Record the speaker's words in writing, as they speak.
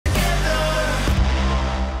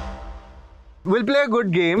We'll play a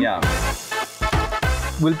good game. Yeah.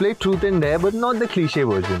 We'll play truth and dare, but not the cliche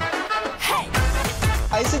version.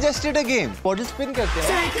 I suggested a game. Bottle spin karte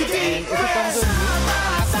hain. And if it comes on me,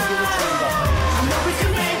 I have to give it to you. I know we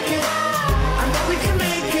can make it. I know we can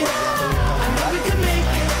make it. I know we can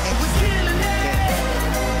make it. And we're killing it.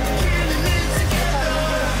 Killing it together.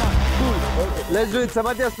 Cool. Okay. Let's do it.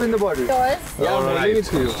 Samarthya, spin the bottle. Yours? Yeah, I'm holding it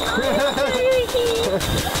to you.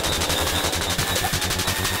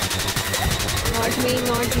 Not me,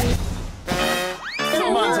 not me.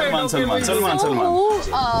 Salman.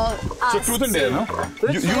 So truth and dare, no?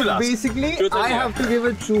 You last. Basically, I have to give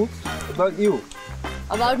a truth about you.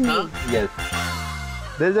 About me? Yes.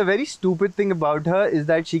 There's a very stupid thing about her is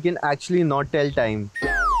that she can actually not tell time.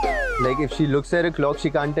 Like if she looks at a clock, she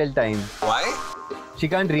can't tell time. Why? She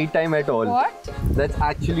can't read time at all. What? That's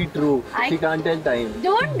actually true. She can't tell time.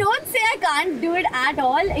 Don't say I can't do it at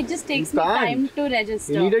all. It just takes me time to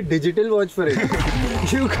register. You need a digital watch for it.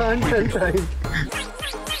 You can't tell time.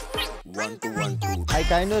 I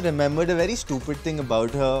kind of remembered a very stupid thing about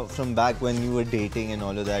her from back when you were dating and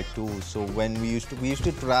all of that too. So when we used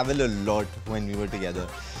to travel a lot when we were together.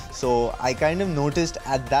 So I kind of noticed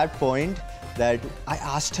at that point that I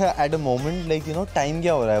asked her at a moment, like, you know, time kya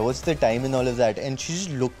ho raha hai? What's the time and all of that? And she just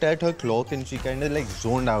looked at her clock and she kind of like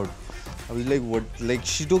zoned out. I was like, what? Like,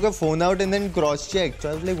 she took her phone out and then cross-checked. So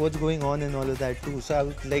I was like, what's going on and all of that too. So I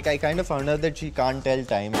was, like, I kind of found out that she can't tell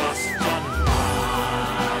time.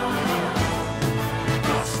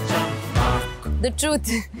 The truth.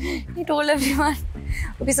 He told everyone.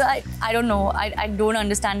 Okay, so I don't know. I don't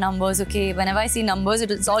understand numbers, okay? Whenever I see numbers,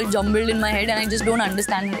 it's all jumbled in my head and I just don't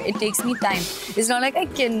understand it. It takes me time. It's not like I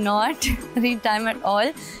cannot read time at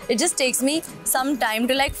all. It just takes me some time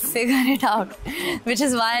to like figure it out. Which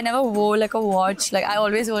is why I never wore like a watch. Like I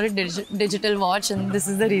always wore a digital watch and this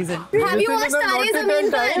is the reason. Have you watched Tare Zameen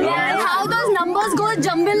Par? Yeah. How those numbers go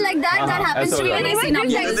jumbled like that? That happens to me when I see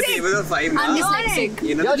numbers. I'm dyslexic.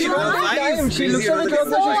 Yeah, she won't have time. She looks at the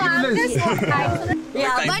clock and she's shameless.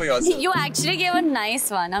 Yeah, but you actually gave a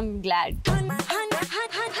nice one. I'm glad.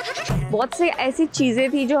 बहुत से ऐसी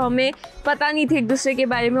चीज़ें थी जो हमें पता नहीं थी एक दूसरे के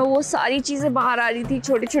बारे में, वो सारी चीज़ें बाहर आ रही थी,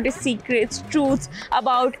 छोटे-छोटे secrets, truths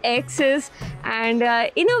about exes, and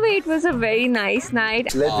in a way it was a very nice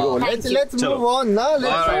night. Let's go. Let's move on now.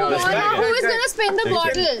 Let's move on. Who is gonna spin the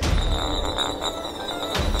bottle?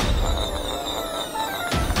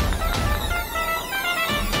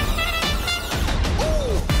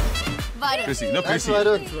 Krissane. No, That's Krissane.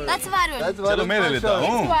 Varun. That's Varun. That's Varun. चलो मैं ले लेता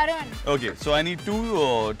हूँ. Varun. Okay, so I need to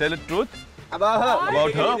tell a truth About her.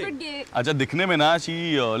 about her. अच्छा दिखने में ना she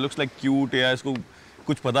looks like cute या इसको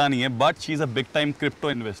कुछ पता नहीं है, but she is a big time crypto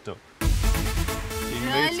investor.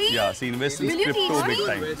 Really? Yeah, she invests in crypto big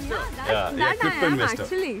time. That crypto I am investor.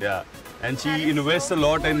 actually. Yeah, and she invests a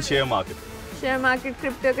lot in share market. Share market,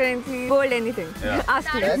 cryptocurrency, gold, anything. Yeah.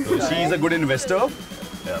 Ask me. So she is a good investor.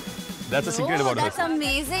 Yeah, that's a secret about her. That's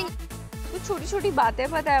amazing. कुछ छोटी-छोटी बातें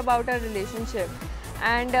पता है about our relationship.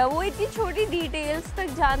 And वो इतनी छोटी details तक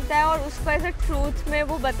जानता है और उसको ऐसे truth में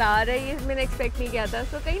वो बता रही है, मैंने expect नहीं किया था.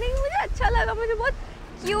 So कहीं ना कहीं मुझे अच्छा लगा, मुझे बहुत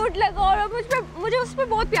cute लगा और मुझे उस पर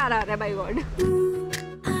बहुत प्यार आ रहा है, by God.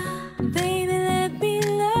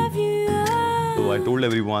 So I told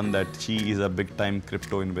everyone that she is a big time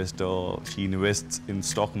crypto investor. She invests in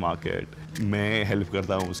stock market. मैं help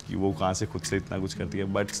करता हूँ उसकी, वो कहाँ से खुद से इतना कुछ करती है.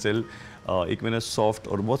 But still एक मैंने soft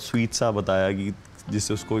और बहुत sweet सा बताया कि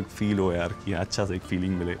जिससे उसको एक feel हो यार कि अच्छा सा एक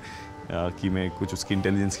feeling मिले कि मैं कुछ उसकी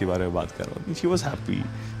intelligence के बारे में बात कर रहा हूँ. She was happy.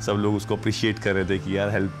 सब लोग उसको appreciate कर रहे थे कि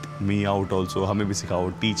यार help me out also. हमें भी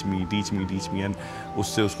सिखाओ. Teach me. And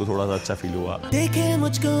उससे उसको थोड़ा सा अच्छा feel हुआ. देखे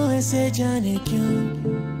मुझको ऐसे जाने क्यों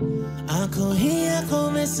आँखों ही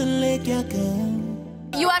आँखों में सुन ले क्या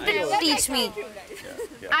कर. You have to teach me.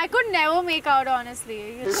 I could never make out, honestly.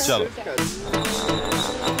 चलो.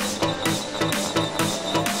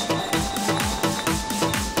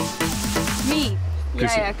 Me.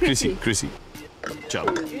 Krissane.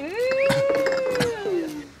 चलो.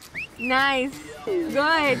 Nice. Go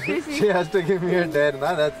ahead, Krissane. She has to give me a dare,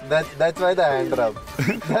 na? That's why the hand rub.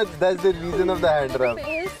 That's the reason of the hand rub.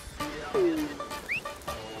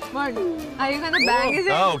 What? Are you gonna bang his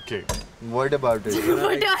head? Okay. What about it?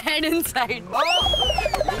 Put your head inside.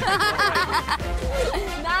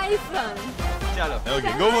 Nice one.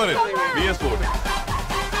 Okay, go for it. Be a sport.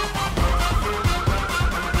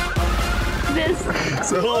 This.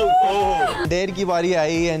 So, Dare की बारी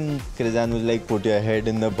आई and Krissane was like, put your head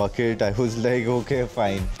in the bucket. I was like, okay,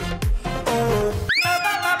 fine.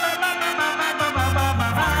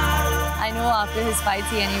 I know after his fights,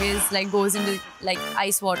 he anyways like goes into like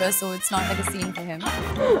ice water, so it's not like a scene for him.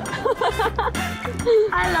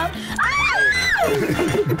 I love.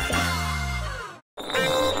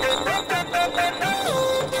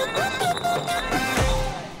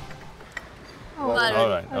 All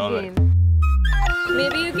right. Again.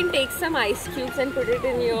 Maybe you can take some ice cubes and put it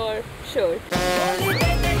in your shirt.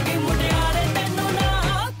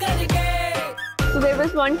 So there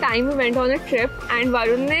was one time we went on a trip and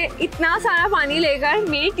Varun ने इतना सारा पानी लेकर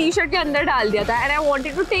मेरी T-shirt के अंदर डाल दिया था and I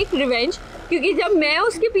wanted to take revenge क्योंकि जब मैं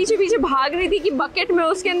उसके पीछे पीछे भाग रही थी कि बकेट में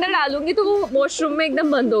उसके अंदर डालूंगी तो वो वॉशरूम में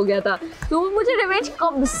एकदम बंद हो गया था, तो मुझे रिवेंज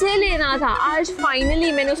कब से लेना था। आज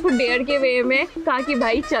फाइनली मैंने उसको डेयर के वे में कहा कि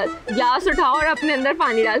भाई चल ग्लास उठाओ और अपने अंदर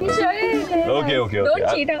पानी डाल। Okay. Don't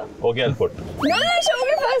cheat. Okay, I'll put. No, show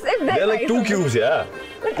me first if They're like 2 cubes, yeah.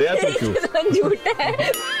 They are 2 cubes. झूठ है।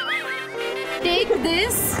 Take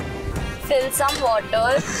this, fill some water.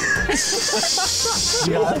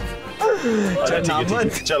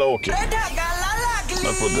 चलो okay.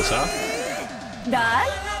 I'll put this, huh? डाल.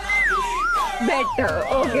 Better,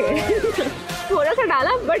 okay. थोड़ा सा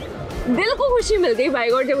डाला बट दिल को खुशी मिलती है भाई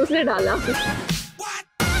गॉड जब उसने डाला।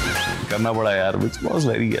 करना पड़ा यार, which was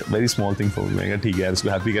very small thing for me। मैं कहा ठीक है यार, इसको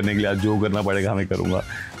हैप्पी करने के लिए आज जो करना पड़ेगा मैं करूँगा।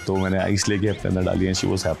 तो मैंने आइस लेके अपने अंदर डाली and she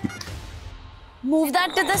was happy। Move that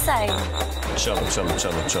to the side. चलो।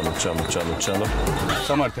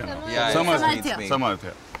 Samarthya।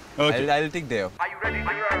 Samarthya। Okay। I'll take there.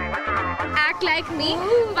 Act like me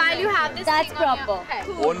while you have this. That's proper.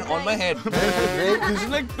 On my head. This is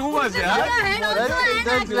like too much, yeah.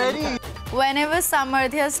 That's very. Whenever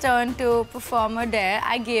Samarthya's turn to perform a dare,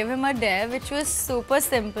 I gave him a dare which was super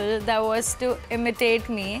simple. That was to imitate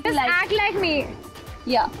me. Just act like me.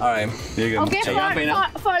 Yeah. All right. Okay,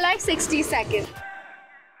 for like 60 seconds.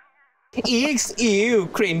 Ew,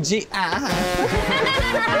 cringy.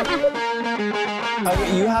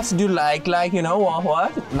 You have to do like, you know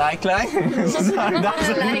what? Like.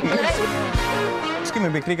 उसकी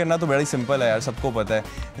mimicry करना तो बड़ा simple है यार, सबको पता है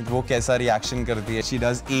वो कैसा रिएक्शन करती है। She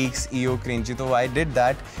does eeks, ew, cringy. तो I did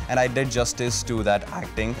that and I did justice to that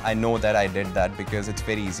acting. I know that I did that because it's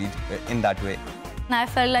very easy in that way. I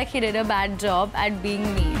felt like he did a bad job at being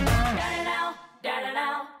me.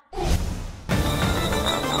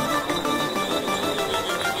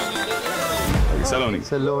 Saloni.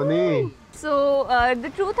 So the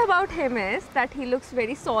truth about him is that he looks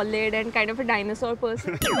very solid and kind of a dinosaur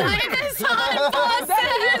person. Dinosaur person.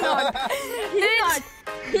 He's not.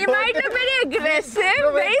 He might look very aggressive,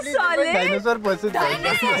 very solid. Dinosaur person.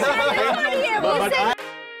 Dinosaur.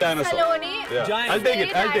 Saloni. Yeah. I'll take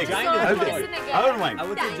it. I don't mind. I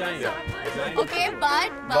would say giant. Okay, but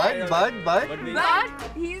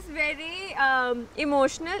he's very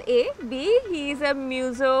emotional. A, B, he's a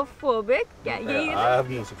musophobic. I have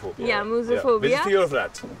musophobia. Yeah, musophobia. With fear of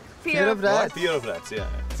rats. Fear of rats. Fear of rats, yeah.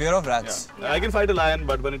 Fear of rats. Yeah. I can fight a lion,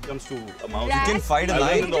 but when it comes to a mouse, Rats, you can fight a I'll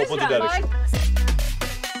lion. run in the opposite direction.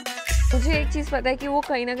 मुझे एक चीज़ पता है कि वो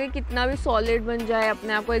कहीं ना कहीं कितना भी सॉलिड बन जाए,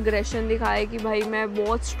 अपने आप को एग्रेशन दिखाए कि भाई मैं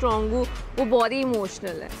बहुत स्ट्रॉन्ग हूँ, वो बहुत ही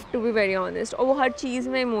इमोशनल है, टू बी वेरी ऑनेस्ट, और वो हर चीज़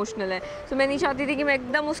में इमोशनल है। तो मैं नहीं चाहती थी कि मैं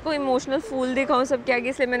एकदम उसको इमोशनल फूल दिखाऊँ सबके आगे,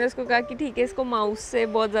 इसलिए मैंने उसको कहा कि ठीक है, इसको माउस से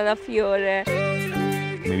बहुत ज़्यादा फियर है।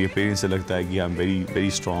 मेरी अपीयरेंस से लगता है कि I am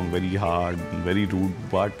very strong, very hard, very rude,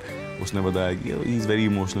 but उसने बताया कि he is very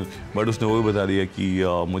emotional, but उसने वो भी बता दिया कि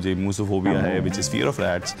मुझे मुसोफोबिया है, which is fear of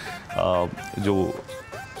rats, जो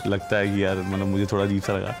लगता है कि यार मतलब मुझे थोड़ा अजीब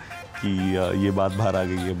सा लगा कि ये बात बाहर आ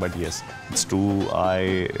गई है, but yes it's true, I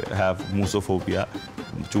have मुसोफोबिया,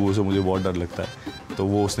 चूहों से मुझे बहुत डर लगता है, तो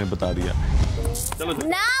वो उसने बता दिया।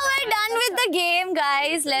 Now we're done with the game,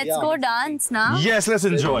 guys. Let's go dance now. Yes, let's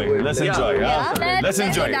enjoy. Let's enjoy. Let's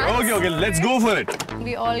enjoy. Okay, let's go for it.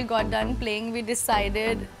 We all got done playing. We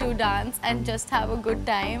decided to dance and just have a good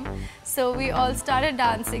time. So we all started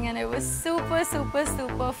dancing and it was super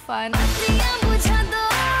fun.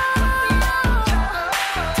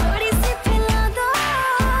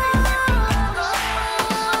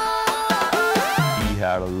 We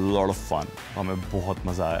had a lot of fun. हमें बहुत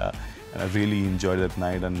मजा आया. And I really enjoyed that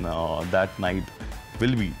night, and that night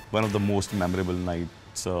will be one of the most memorable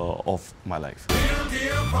nights of my life.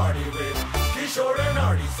 Party with Kishore and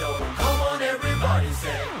Artie, so come on everybody,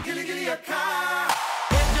 say gilly gilly akka.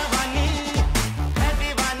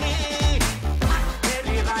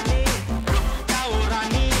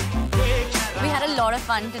 We had a lot of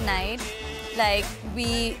fun tonight. Like, we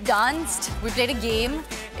danced, we played a game.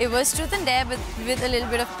 It was truth and dare with a little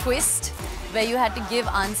bit of twist, where you had to give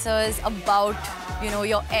answers about, you know,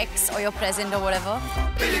 your ex or your present or whatever.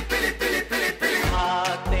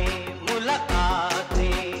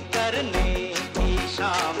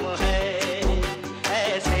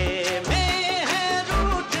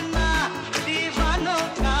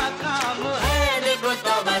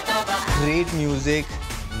 great music,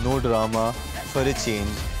 no drama for a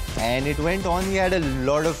change. And it went on, we had a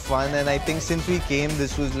lot of fun, and I think since we came,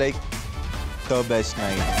 this was like the best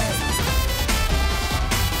night.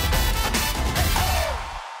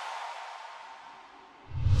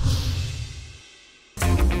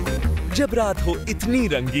 जब रात हो इतनी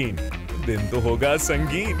रंगीन, दिन तो होगा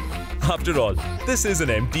संगीन. After all, this is an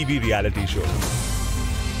MTV reality show.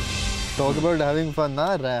 Talk about having fun,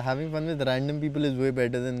 nah? Having fun with random people is way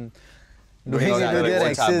better than doing it with your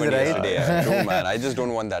exes, right? No, man, I just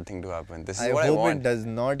don't want that thing to happen. This is what I want. I hope it does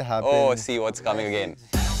not happen. Oh, see what's coming again.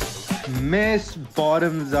 Miss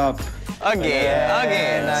Bottoms Up.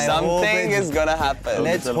 Again. Something is gonna happen.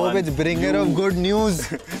 Let's hope it's bringer of good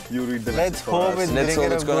news. You read the Let's hope it's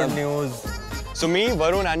bringer of good news. So me,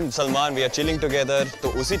 Varun and Salman, we are chilling together.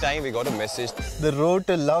 So usi time we got a message. The road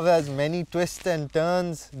to love has many twists and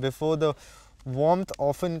turns. Before the warmth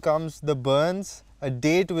often comes the burns. A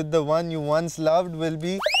date with the one you once loved will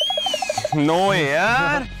be... No,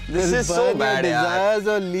 yaar. This is so bad, yaar. Desires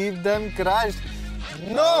or leave them crushed.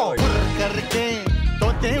 No!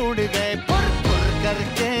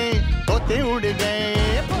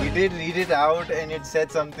 We did read it out and it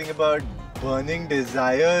said something about burning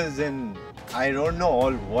desires and I don't know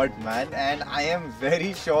all what, man. And I am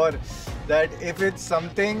very sure that if it's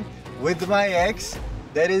something with my ex,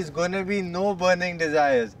 there is gonna be no burning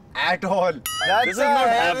desires at all. That's This is not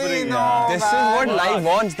happening, no, This is what life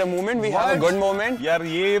wants. The moment we have a good moment, यार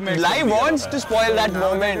ये मैं life wants to spoil that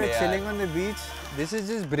moment. We're chilling on the beach. This is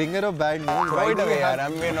just bringer of bad news. Throw it away, yaar.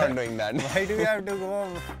 We're not doing that. Why do we have to go?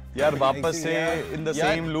 यार वापस से in the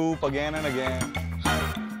same loop again and again.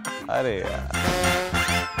 अरे यार.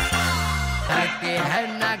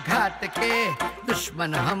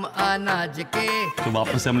 दुश्मन हम अनाज के. तो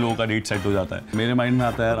वापस से हम लोगों का डेट सेट हो जाता है. मेरे माइंड में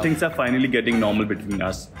आता है Things are finally getting normal between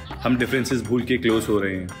us. हम differences भूल के close हो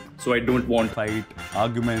रहे हैं. So I don't want fight,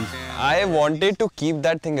 arguments. I wanted to keep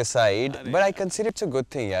that thing aside, but I consider it's a good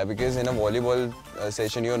thing, yeah, because in a volleyball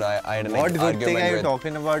session, you know, I had an What good argument thing are you with...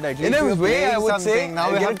 talking about? At least In a you're way, I playing would say, something. Now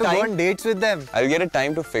I'll we get have to a go time- on dates with them. I'll get a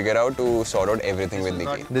time to figure out to sort out everything with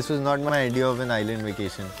Nikki. This was not my idea of an island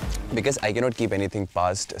vacation. Because I cannot keep anything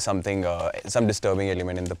past, something, some disturbing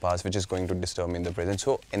element in the past which is going to disturb me in the present.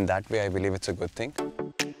 So in that way, I believe it's a good thing.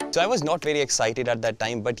 So I was not very excited at that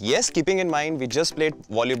time, but yes, keeping in mind, we just played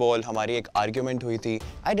volleyball, हमारी एक argument हुई थी.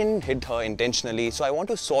 I didn't hit her intentionally, so I want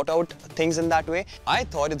to sort out things in that way. I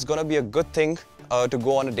thought it's gonna be a good thing to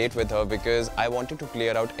go on a date with her because I wanted to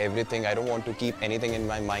clear out everything. I don't want to keep anything in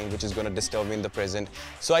my mind which is gonna disturb me in the present.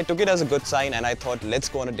 So I took it as a good sign and I thought, let's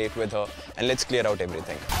go on a date with her and let's clear out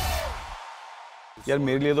everything. यार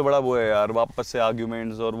मेरे लिए तो बड़ा वो है यार वापस से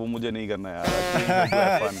arguments और वो मुझे नहीं करना यार.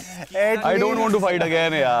 I don't want to fight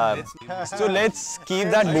again यार. So let's keep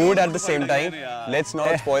that mood at the same time. Let's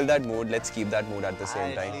not spoil that mood. Let's keep that mood at the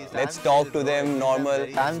same time. Let's talk to them normal.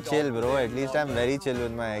 I'm chill, bro. At least I'm very chill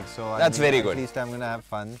with my ex. So That's very good. At least I'm gonna have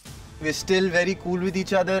fun. We're still very cool with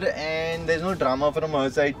each other and there's no drama from her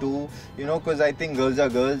side too, you know, because I think girls are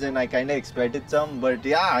girls and I kind of expected some, but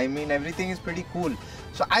yeah, I mean everything is pretty cool.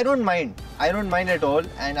 So I don't mind at all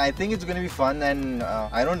and I think it's going to be fun and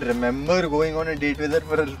I don't remember going on a date with her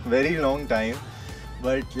for a very long time.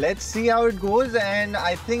 But let's see how it goes and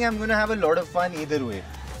I think I'm going to have a lot of fun either way.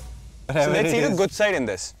 So let's see the good side in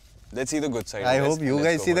this. Let's see the good side. I hope you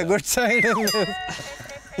guys see the good side in this.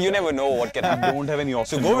 You never know what can happen. Don't have any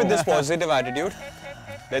option. So go with this positive attitude.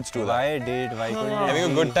 Let's do that. Why a date? Why couldn't it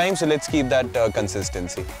Having a good time, so let's keep that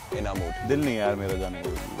consistency in our mood. दिल नहीं यार मेरा जाने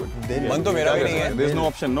को. मन तो मेरा भी नहीं है. There's no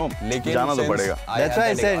option, no. लेकिन जाना तो पड़ेगा. That's why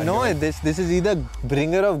I said no. This is either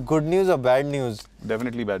bringer of good news or bad news.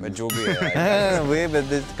 Definitely bad news. जो भी है. Wait, but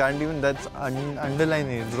this can't even. That's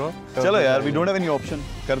underline it, bro. चलो यार, we don't have any option.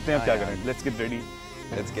 करते हैं अब क्या करें? Let's get ready.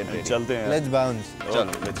 Let's get ready. चलते हैं. Let's bounce.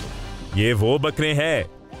 चलो, let's go. ये वो बकरे हैं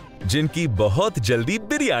जिनकी बहुत जल्दी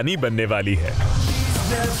बिरयानी बनने वाली है.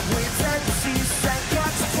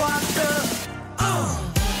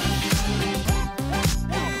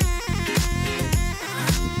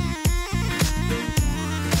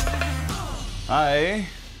 Hi.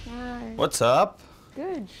 Hi. What's up?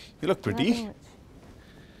 Good. You look pretty. Nothing much.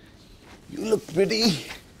 You look pretty.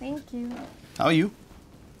 Thank you. How are you?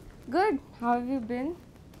 Good. How have you been?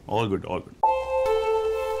 All good, all good.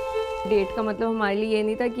 Date का मतलब हमारे लिए ये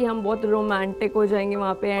नहीं था कि हम बहुत रोमांटिक हो जाएंगे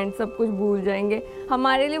वहाँ पे एंड सब कुछ भूल जाएंगे.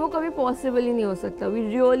 हमारे लिए वो कभी पॉसिबल ही नहीं हो सकता. वी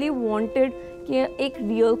रियली वांटेड कि एक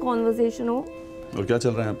रियल कॉन्वर्सेशन हो. और क्या चल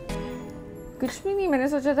रहा है अब? कुछ भी नहीं. मैंने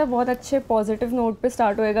सोचा था बहुत अच्छे पॉजिटिव नोट पे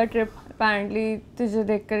स्टार्ट होएगा ट्रिप. अपेरेंटली तुझे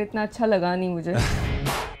देखकर इतना अच्छा लगा नहीं मुझे.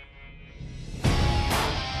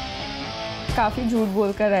 काफ़ी झूठ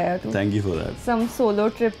बोल कर आया तू. Thank you for that. Some solo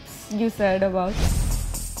trips you said about.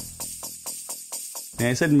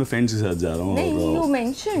 I said मैं friends के साथ जा रहा हूँ. You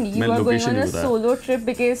mentioned you were going on a solo trip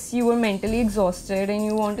because you were mentally exhausted and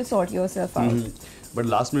you want to sort yourself out. But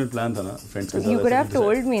last minute plan था ना friends के साथ. You could have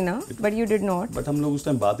told me ना, but you did not. But हम लोग उस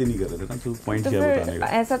time बात ही नहीं कर रहे थे ना, तो point क्या बताने का?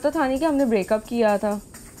 ऐसा तो था नहीं कि हमने breakup किया था.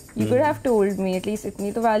 You could have told me at least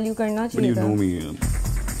इतनी तो value करना चाहिए था. But you know me.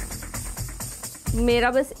 मेरा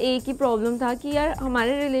बस एक ही प्रॉब्लम था कि यार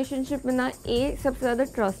हमारे रिलेशनशिप में ना सबसे ज़्यादा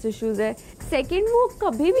ट्रस्ट इश्यूज है. सेकंड, वो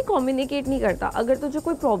कभी भी कम्युनिकेट नहीं करता. अगर तुझे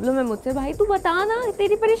कोई प्रॉब्लम है मुझसे, भाई तू बता ना,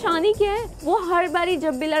 तेरी परेशानी क्या है. वो हर बारी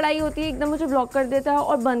जब भी लड़ाई होती है एकदम मुझे ब्लॉक कर देता है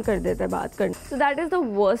और बंद कर देता है बात करना. So that is the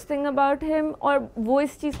worst thing about him. और वो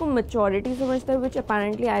इस चीज़ को मैच्योरिटी समझता है, विच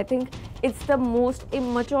apparently I think it's the most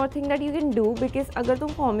immature thing that you can do. Because अगर तुम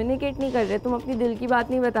कम्युनिकेट नहीं कर रहे, तुम अपनी दिल की बात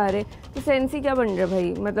नहीं बता रहे, तो सेंस ही क्या बन रहा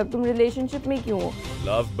भाई. मतलब तुम रिलेशनशिप में क्यों हो.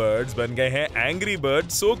 लव बर्ड्स बन गए हैं एंग्री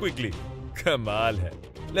बर्ड्स सो क्विकली. कमाल है.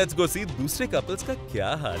 लेट्स गो सी दूसरे कपल्स का क्या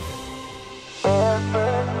हाल है.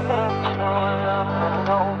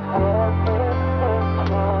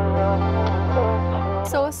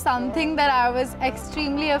 So something that I was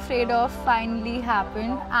extremely afraid of finally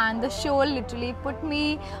happened, and the show literally put me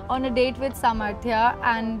on a date with Samarthya,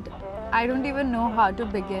 and I don't even know how to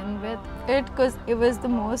begin with it because it was the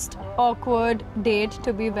most awkward date,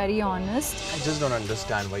 to be very honest. I just don't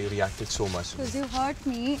understand why you reacted so much. Because you hurt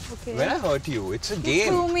me, okay? When I hurt you, it's a game. You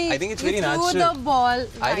threw me. I think it's very natural. You threw the ball.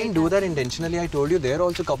 I didn't do that intentionally. I told you there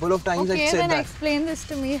also a couple of times. Okay, I said then that. explain this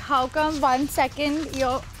to me. How come 1 second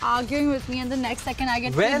you're arguing with me and the next second I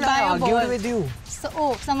get hit by a ball? When I argued with you.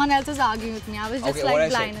 So, someone else was arguing with me. I was just like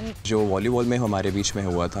blind. And जो volleyball में हमारे बीच में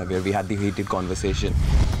हुआ था, where we had the heated conversation.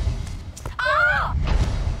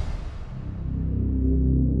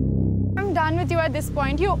 I'm done with you at this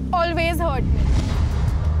point. You always hurt me.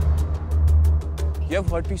 You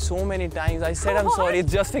have hurt me so many times. I said I'm sorry.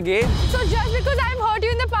 It's just a game. So just because I've hurt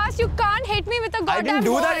you in the past, you can't hit me with a goddamn I didn't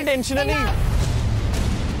do that ball. intentionally.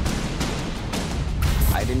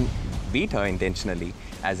 I didn't beat her intentionally.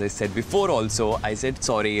 As I said before also, I said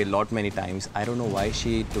sorry a lot many times. I don't know why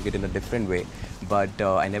she took it in a different way, but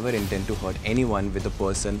I never intend to hurt anyone with a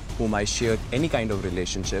person whom I share any kind of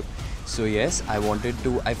relationship. So yes, I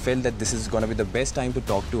felt that this is gonna be the best time to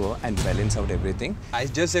talk to her and balance out everything. I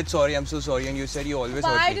just said sorry, I'm so sorry, and you said you always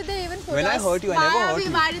hurt me. Why did they even put us? When I hurt you, I never hurt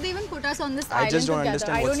you. Why did they even put us on this island I just don't together?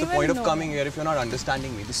 understand. What's the point of coming here if you're not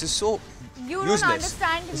understanding me? This is so You useless. don't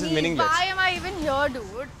understand This me. is meaningless. Why am I even here,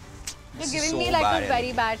 dude? You're giving so me like bad, a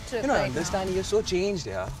very bad trip. You're not right understanding. You're so changed,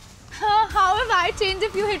 yeah. Now. How have I changed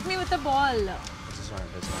if you hit me with a ball? I just don't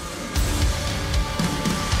understand.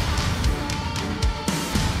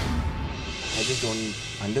 I just don't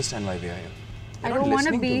understand why we are here. I don't want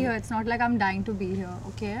to be here. It's not like I'm dying to be here,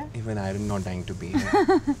 okay? Even I am not dying to be here.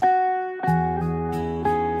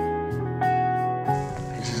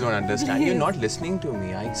 I just don't understand. You're not listening to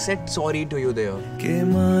me. I said sorry to you there.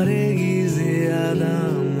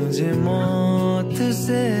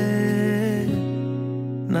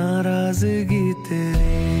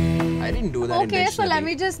 I didn't do that Okay, so intentionally. let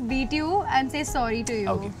me just beat you and say sorry to you.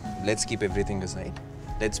 Okay, let's keep everything aside.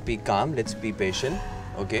 Let's be calm, let's be patient.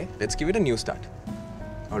 Okay, let's give it a new start.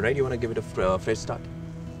 Alright, you want to give it a fresh start?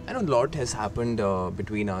 I know a lot has happened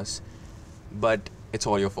between us, but it's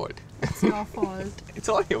all your fault. It's your fault. It's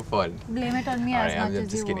all your fault. Blame it on me as much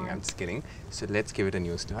as you want. I'm just kidding. So let's give it a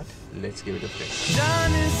new start. Let's give it a fresh.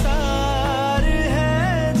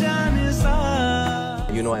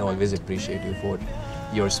 You know I always appreciate you for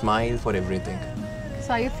your smile, for everything.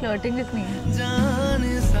 So are you flirting with me?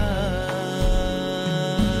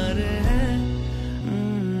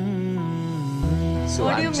 So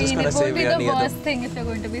What do you I'm just mean? gonna It say won't be we are the near worst thing if you're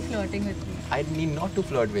going to be flirting with me. I need not to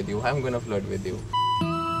flirt with you. I'm gonna flirt with you.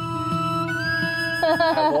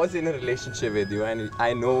 I was in a relationship with you, and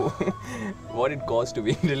I know what it costs to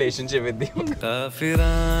be in a relationship with you.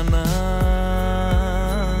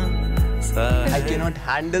 I cannot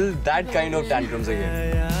handle that kind of tantrums again.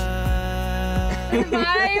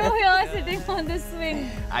 Why are you here sitting on the swing?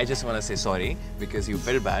 I just want to say sorry because you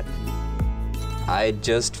felt bad. I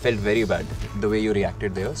just felt very bad the way you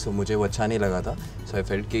reacted there. So मुझे वो अच्छा नहीं लगा था. So I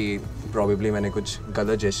felt कि probably मैंने कुछ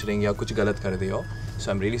गलत gesturing या कुछ गलत कर दिया.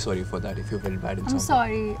 So I'm really sorry for that if you felt bad in I'm something.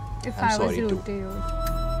 sorry if I was rude to you.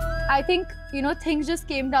 I think, you know, things just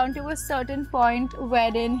came down to a certain point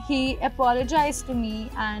wherein he apologized to me,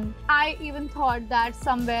 and I even thought that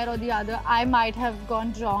somewhere or the other I might have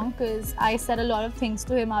gone wrong because I said a lot of things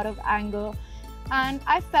to him out of anger. And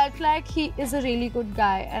I felt like he is a really good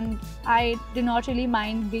guy, and I did not really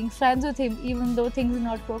mind being friends with him even though things did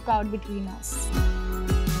not work out between us.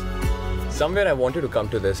 somewhere I wanted to come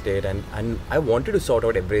to this date and I wanted to sort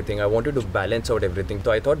out everything. I wanted to balance out everything.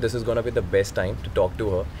 So I thought this is going to be the best time to talk to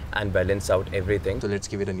her and balance out everything. So let's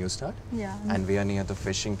give it a new start. Yeah. And we are near the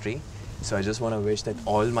fishing tree. So I just want to wish that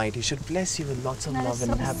Almighty should bless you with lots of love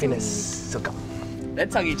and happiness. So come,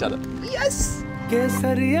 let's hug each other. Yes!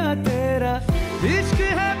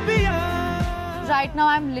 Right now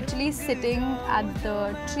I'm literally sitting at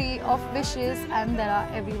the tree of wishes and there are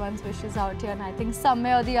everyone's wishes out here, and I think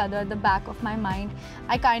somewhere or the other at the back of my mind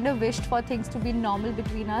I kind of wished for things to be normal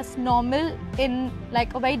between us. Normal in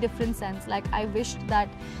like a very different sense. Like I wished that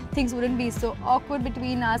things wouldn't be so awkward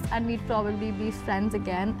between us and we'd probably be friends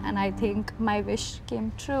again, and I think my wish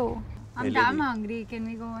came true. I'm damn hungry. Can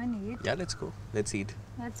we go and eat? Yeah, let's go. Let's eat.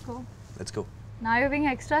 Let's go. Let's go. Now you're being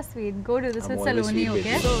extra sweet. Go do this with Saloni,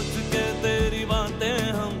 okay?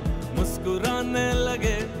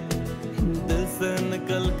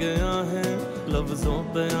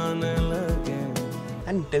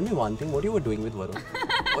 And tell me one thing, what you were doing with Varun?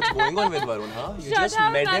 What's going on with Varun, huh? You just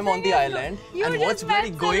met him on the island, and what's really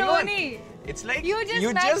going on? It's like you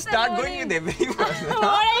just start going with everyone. What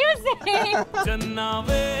are you saying?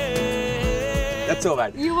 That's so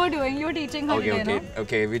bad. You were teaching her today,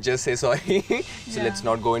 Okay, we just say sorry. So let's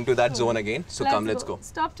not go into that zone again. So come, let's go.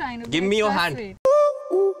 Stop trying to give me your hand. Sweet.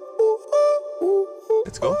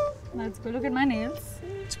 Let's go. Let's go. Look at my nails.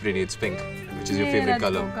 It's pretty. It's pink, which is your favorite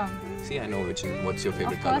color. See, I know what's your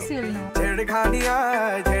favorite color. Of course you'll know.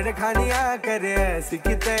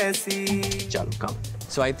 Chalo, come.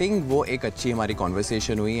 So I think वो एक अच्छी हमारी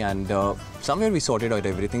conversation हुई and somewhere we sorted out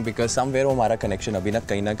everything because somewhere वो हमारा connection अभी ना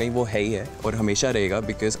कहीं वो है ही है और हमेशा रहेगा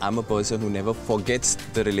because I'm a person who never forgets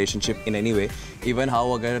the relationship in any way. Even how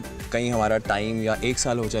अगर कहीं हमारा time या 1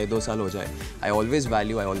 साल हो जाए 2 साल हो जाए, I always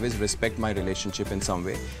value, I always respect my relationship in some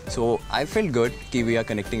way. So I felt good कि we are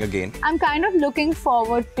connecting again. I'm kind of looking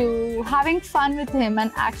forward to having fun with him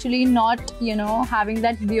and actually not, you know, having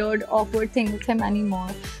that weird awkward thing with him anymore.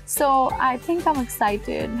 So I think I'm excited.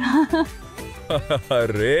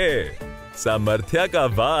 Arre! Samarthya ka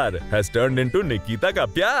var has turned into Nikita ka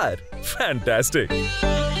pyar. Fantastic!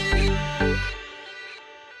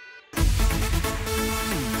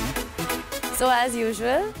 So as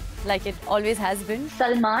usual, like it always has been,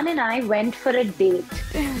 Salman and I went for a date.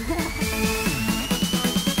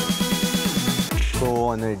 Go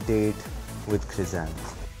on a date with Krissane.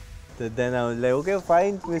 So then I was like, okay,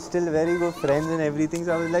 fine, we're still very good friends and everything.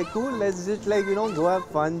 So I was like, cool, let's just like, you know, go have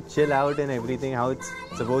fun, chill out and everything, how it's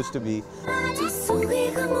supposed to be.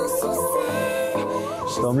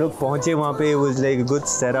 So हम लोग पहुँचे वहाँ पे, it was like a good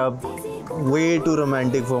setup, way too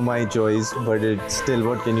romantic for my choice, but it's still,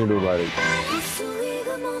 what can you do about it?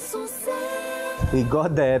 We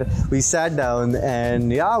got there, we sat down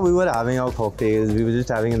and yeah, we were having our cocktails, we were just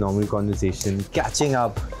having a normal conversation, catching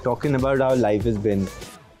up, talking about how life has been.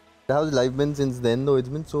 How's life been since then though? It's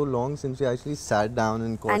been so long since we actually sat down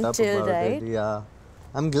and caught up chilled, about right? it. Yeah.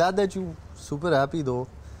 I'm glad that you're super happy though.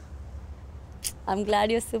 I'm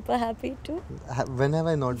glad you're super happy too. When have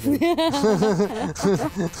I not been?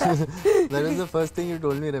 That was the first thing you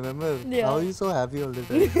told me, remember? Yeah. How are you so happy all the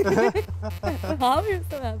time? How are you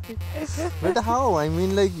so happy? But how? I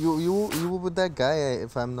mean like you were with that guy,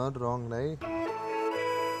 if I'm not wrong, right?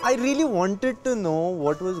 I really wanted to know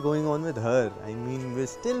what was going on with her. I mean, we're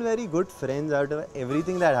still very good friends out of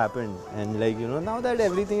everything that happened. And like, you know, now that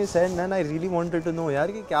everything is said, then I really wanted to know, yaar,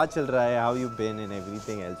 ki kya chal raha hai, how you been and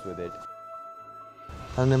everything else with it.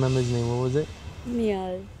 I don't remember his name, what was it?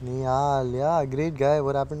 Nihal. Nihal, yeah, great guy.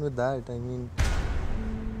 What happened with that? I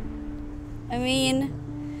mean,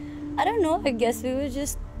 I don't know, I guess we were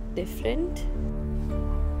just different.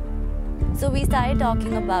 So we started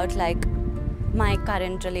talking about like my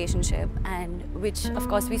current relationship, and which of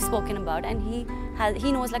course we've spoken about, and he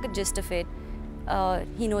knows like a gist of it.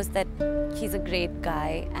 He knows that he's a great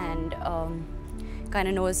guy and kind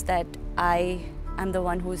of knows that I am the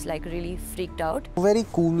one who's like really freaked out. Very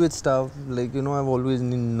cool with stuff, like, you know, I've always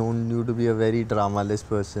known you to be a very dramaless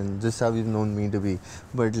person, just how you've known me to be.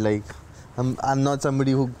 But like, I'm not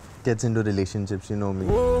somebody who gets into relationships, you know me.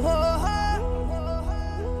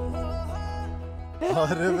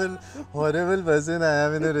 Horrible person I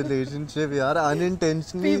am in a relationship, yaar,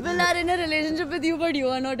 unintentionally. People are in a relationship with you, but you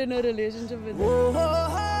are not in a relationship with them.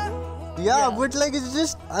 Yeah, but like it's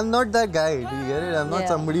just, I'm not that guy, do you get it? I'm not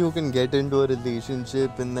somebody who can get into a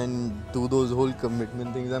relationship and then do those whole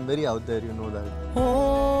commitment things. I'm very out there, you know that.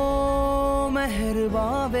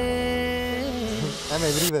 I'm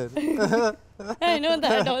everywhere. I know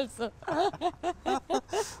that also.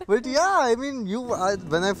 But yeah, I mean,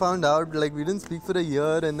 when I found out, like, we didn't speak for a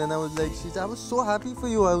year, and then I was like, I was so happy for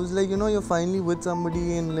you. I was like, you know, you're finally with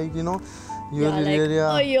somebody, and like, you know, You're like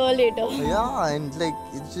a year later. Yeah, and like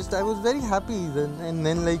it's just I was very happy then, and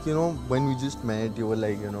then like when we just met, you were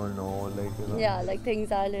like no, like Yeah, like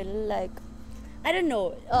things are a little like I don't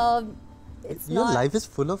know. It's your not. life is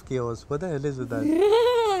full of chaos. What the hell is with that?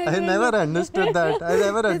 I never understood that. I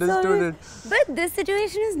never understood it. But this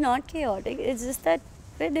situation is not chaotic. It's just that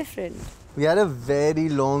we're different. We had a very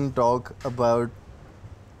long talk about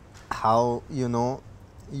how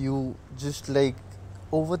you just like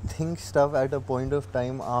overthink stuff at a point of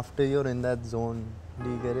time after you're in that zone. Do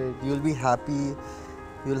you get it? You'll be happy,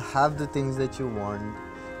 you'll have the things that you want,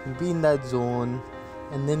 you'll be in that zone,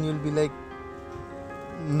 and then you'll be like,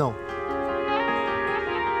 no.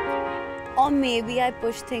 Or maybe I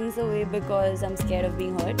push things away because I'm scared of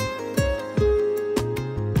being hurt.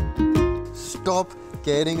 Stop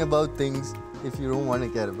caring about things if you don't want to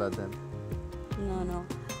care about them. No.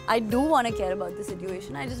 I do want to care about the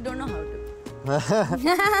situation. I just don't know how to.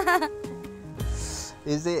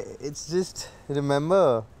 It's just,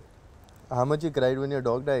 remember how much you cried when your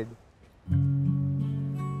dog died.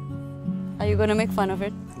 Are you gonna make fun of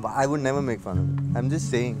it? I would never make fun of it. I'm just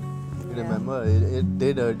saying, remember, it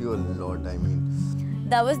did hurt you a lot. I mean,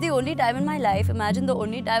 that was the only time in my life. Imagine the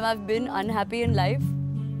only time I've been unhappy in life.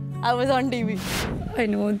 I was on TV. I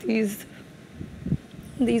know these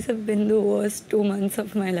have been the worst 2 months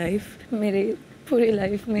of my life. मेरे पूरी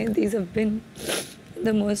life में these have been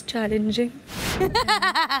the most challenging.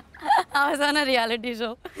 I was on a reality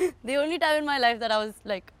show. The only time in my life that I was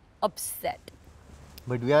like upset.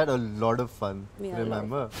 But we had a lot of fun.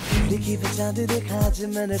 Remember?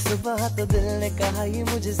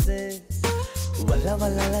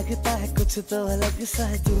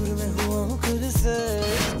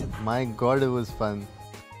 My God, it was fun.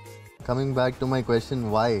 Coming back to my question,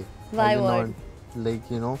 why? Why what? Like,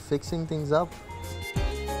 fixing things up.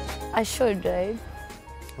 I should, right?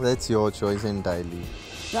 That's your choice entirely.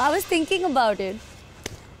 No, I was thinking about it.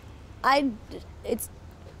 It's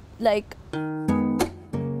like,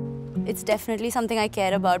 it's definitely something I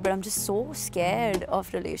care about, but I'm just so scared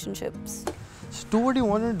of relationships. Just do what you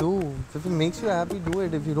want to do. If it makes you happy, do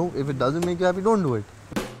it. If it doesn't make you happy, don't do it.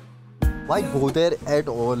 Why go there at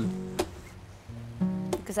all?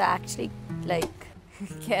 Because I actually like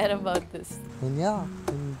care about this. And yeah,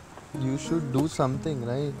 you should do something,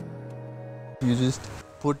 right? You just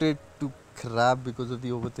put it to crap because of the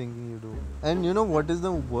overthinking you do. And you know what is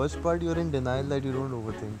the worst part? You're in denial that you don't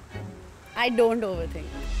overthink. I don't overthink.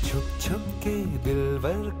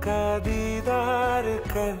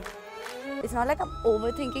 It's not like I'm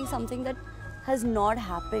overthinking something that has not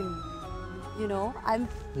happened. You're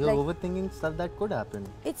like, overthinking stuff that could happen.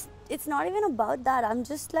 It's not even about that. I'm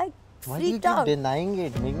just like freaked out. Why do you keep denying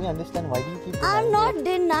it? Make me understand. Why do you keep denying it? I'm not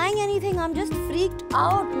denying anything. I'm just freaked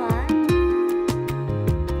out, man.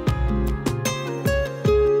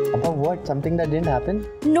 About what? Something that didn't happen?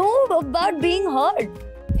 No, about being hurt.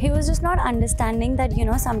 He was just not understanding that,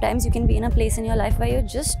 sometimes you can be in a place in your life where you're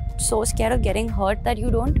just so scared of getting hurt that you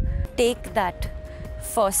don't take that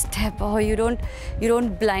first step, or you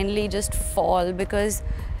don't blindly just fall because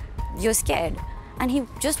you're scared. And he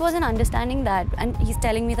just wasn't understanding that, and he's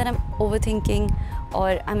telling me that I'm overthinking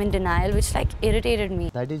or I'm in denial, which like irritated me.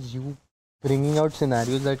 That is you bringing out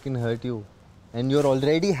scenarios that can hurt you, and you're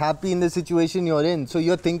already happy in the situation you're in, so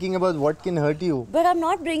you're thinking about what can hurt you. But I'm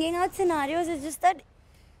not bringing out scenarios. It's just that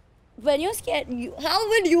when you're scared, how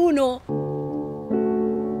would you know?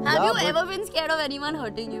 Have you ever been scared of anyone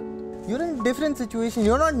hurting you? You're in a different situation.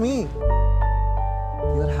 You're not me.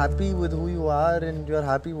 You're happy with who you are and you're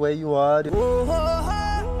happy where you are.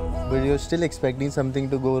 But you're still expecting something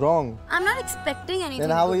to go wrong. I'm not expecting anything. Then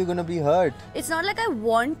how are you going to be hurt? It's not like I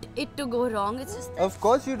want it to go wrong. It's just that... Of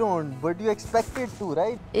course you don't, but you expect it to,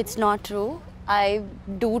 right? It's not true. I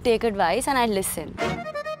do take advice and I listen.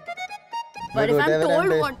 But if I'm told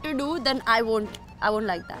what to do, then I won't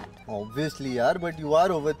like that. Obviously, yaar, but you are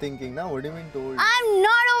overthinking now. What do you mean told? I'm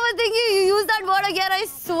not overthinking. You use that word again, I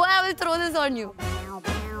swear I will throw this on you.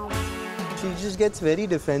 She just gets very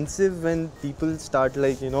defensive when people start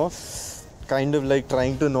like, kind of like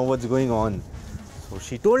trying to know what's going on. So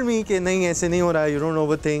she told me that nahi, aise nahi ho raha, you don't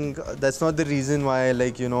overthink. That's not the reason why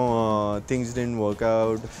things didn't work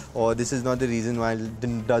out, or this is not the reason why I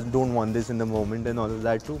don't want this in the moment and all of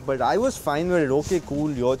that too. But I was fine with it. Okay, cool,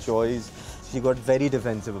 your choice. She got very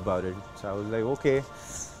defensive about it. So I was like, okay,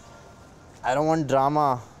 I don't want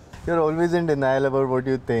drama. You're always in denial about what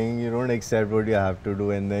you think. You don't accept what you have to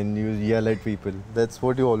do, and then you yell at people. That's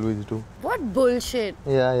what you always do. What bullshit.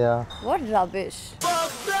 Yeah. What rubbish.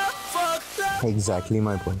 Exactly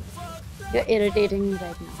my point. You're irritating me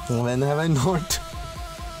right now. When have I not?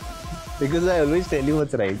 Because I always tell you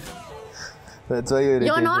what's right. That's why you're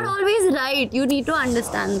You're not always right. You need to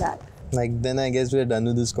understand that. Like, then I guess we're done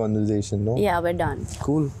with this conversation, no? Yeah, we're done.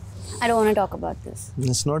 Cool. I don't want to talk about this.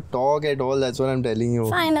 Let's not talk at all, that's what I'm telling you.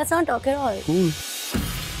 Fine, let's not talk at all. Cool.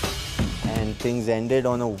 And things ended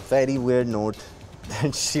on a very weird note.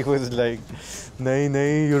 And she was like,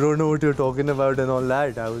 nahi, you don't know what you're talking about and all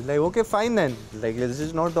that. I was like, okay, fine then. Like, let's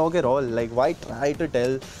just not talk at all. Like, why try to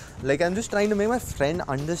tell? Like, I'm just trying to make my friend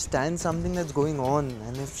understand something that's going on.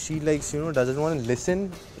 And if she, like, you know, doesn't want to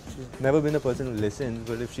listen, she's never been a person who listens.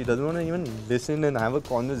 But if she doesn't want to even listen and have a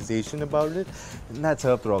conversation about it, then that's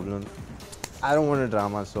her problem. I don't want a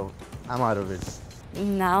drama, so I'm out of it.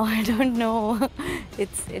 Now I don't know.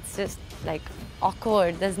 It's just like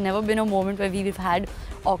awkward. There's never been a moment where we've had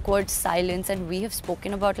awkward silence and we have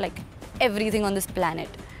spoken about like everything on this planet.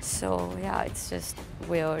 So yeah, it's just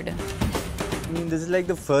weird. I mean, this is like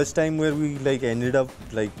the first time where we like ended up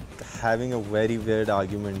like having a very weird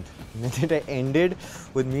argument. And it ended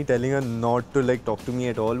with me telling her not to like talk to me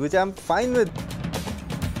at all, which I'm fine with.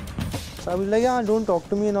 So I was like, yeah, don't talk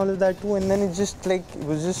to me and all of that too. And then it just like, it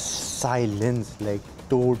was just silence, like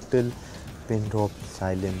total pin drop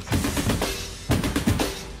silence.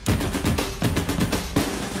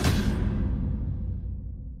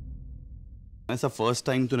 ऐसा first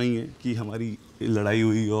time तो नहीं है कि हमारी लड़ाई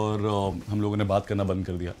हुई और हम लोगों ने बात करना बंद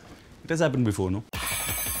कर दिया. It has happened before, no?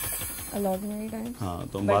 A lot many times. हाँ,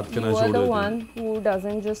 तो हम बात करना छोड़ देते हैं. You are the हैं. one who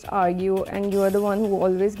doesn't just argue and you are the one who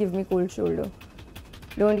always give me cold shoulder.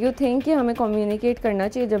 Don't you think कि हमें communicate करना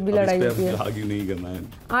चाहिए जब भी लड़ाई होती है? Argue नहीं करना है.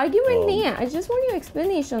 Argument नहीं है. I just want your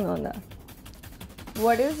explanation on that.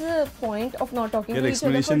 What is the point of not talking to each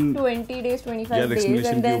other for 20 days, 25 days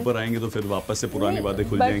explanation के ऊपर आएंगे तो फिर वापस से पुरानी बातें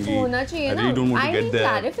खुल जाएंगी. होना चाहिए ना. I need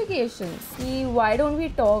clarification. कि why don't we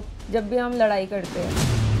talk जब भी हम लड़ाई करते हैं?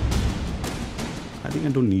 I think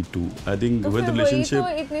I don't need to. I think with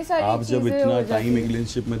relationship, आप जब इतना time एक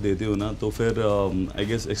relationship में देते हो ना, तो फिर I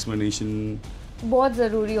guess explanation बहुत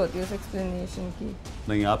ज़रूरी होती है उस explanation की.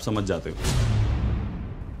 नहीं, आप समझ जाते हो.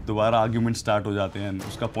 दोबारा आर्ग्यूमेंट स्टार्ट हो जाते हैं.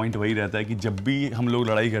 उसका पॉइंट वही रहता है कि जब भी हम लोग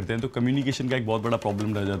लड़ाई करते हैं तो कम्युनिकेशन का एक बहुत बड़ा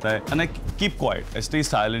प्रॉब्लम रह जाता है. And I keep quiet, I stay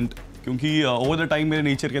silent, क्योंकि ओवर द टाइम मेरे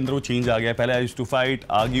नेचर के अंदर वो चेंज आ गया. पहले I used to fight,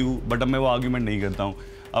 argue, but अब मैं वो आर्ग्यूमेंट नहीं करता हूँ.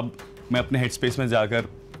 अब मैं अपने हेड स्पेस में जाकर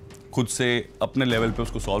खुद से अपने लेवल पे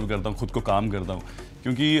उसको सॉल्व करता हूँ, खुद को काम करता हूँ.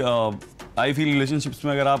 क्योंकि आई फील रिलेशनशिप्स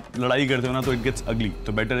में अगर आप लड़ाई करते हो ना तो इट गेट्स अगली.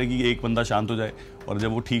 तो बेटर है कि एक बंदा शांत हो जाए और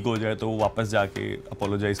जब वो ठीक हो जाए तो वो वापस जाके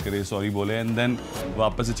अपोलोजाइज करे, सॉरी बोले, एंड देन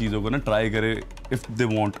वापस से चीज़ों को ना ट्राई करे इफ़ दे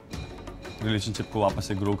वांट रिलेशनशिप को वापस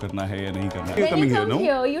से ग्रो करना है या नहीं करना है. When you come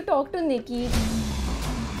here, you talk to Nikki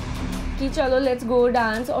कि चलो let's go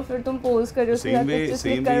dance और फिर तुम पोज कर रहे हो, उसके साथ पिक्चर्स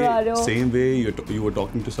करवा रहे हो. Same way you were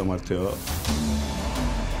talking to Samarthya.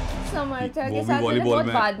 समर्थ्या के साथ मैंने बहुत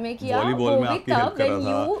बाद में किया. वो भी तब when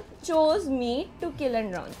you chose me to kill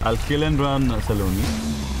and run. I'll kill and run, Saloni.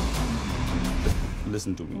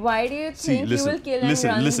 Listen to me. Why do you think you will kill and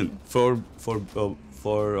run? Listen. For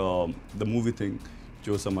the movie thing,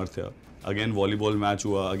 chose Samarthya. Again, volleyball match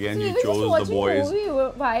हुआ. Again, you chose the boys.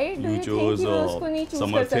 Why do you chose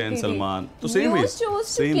Samarthya and Salman. So same ways. You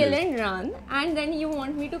chose to kill and run, and then you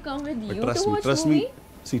want me to come with you to watch movie.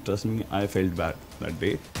 Trust me, I felt bad that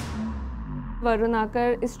day. Varun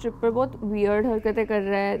आकर इस trip पर बहुत weird हरकतें कर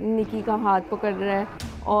रहा है. निकी का हाथ पकड़ रहा है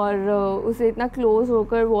और उसे इतना क्लोज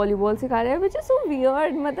होकर वॉलीबॉल सिखा रहा है, व्हिच इज सो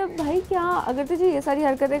वियर्ड. मतलब भाई क्या, अगर तुझे ये सारी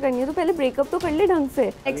हरकतें करनी है तो पहले ब्रेकअप तो कर ले ढंग से.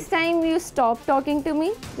 Next time you stop talking to me,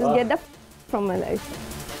 just get the from my life.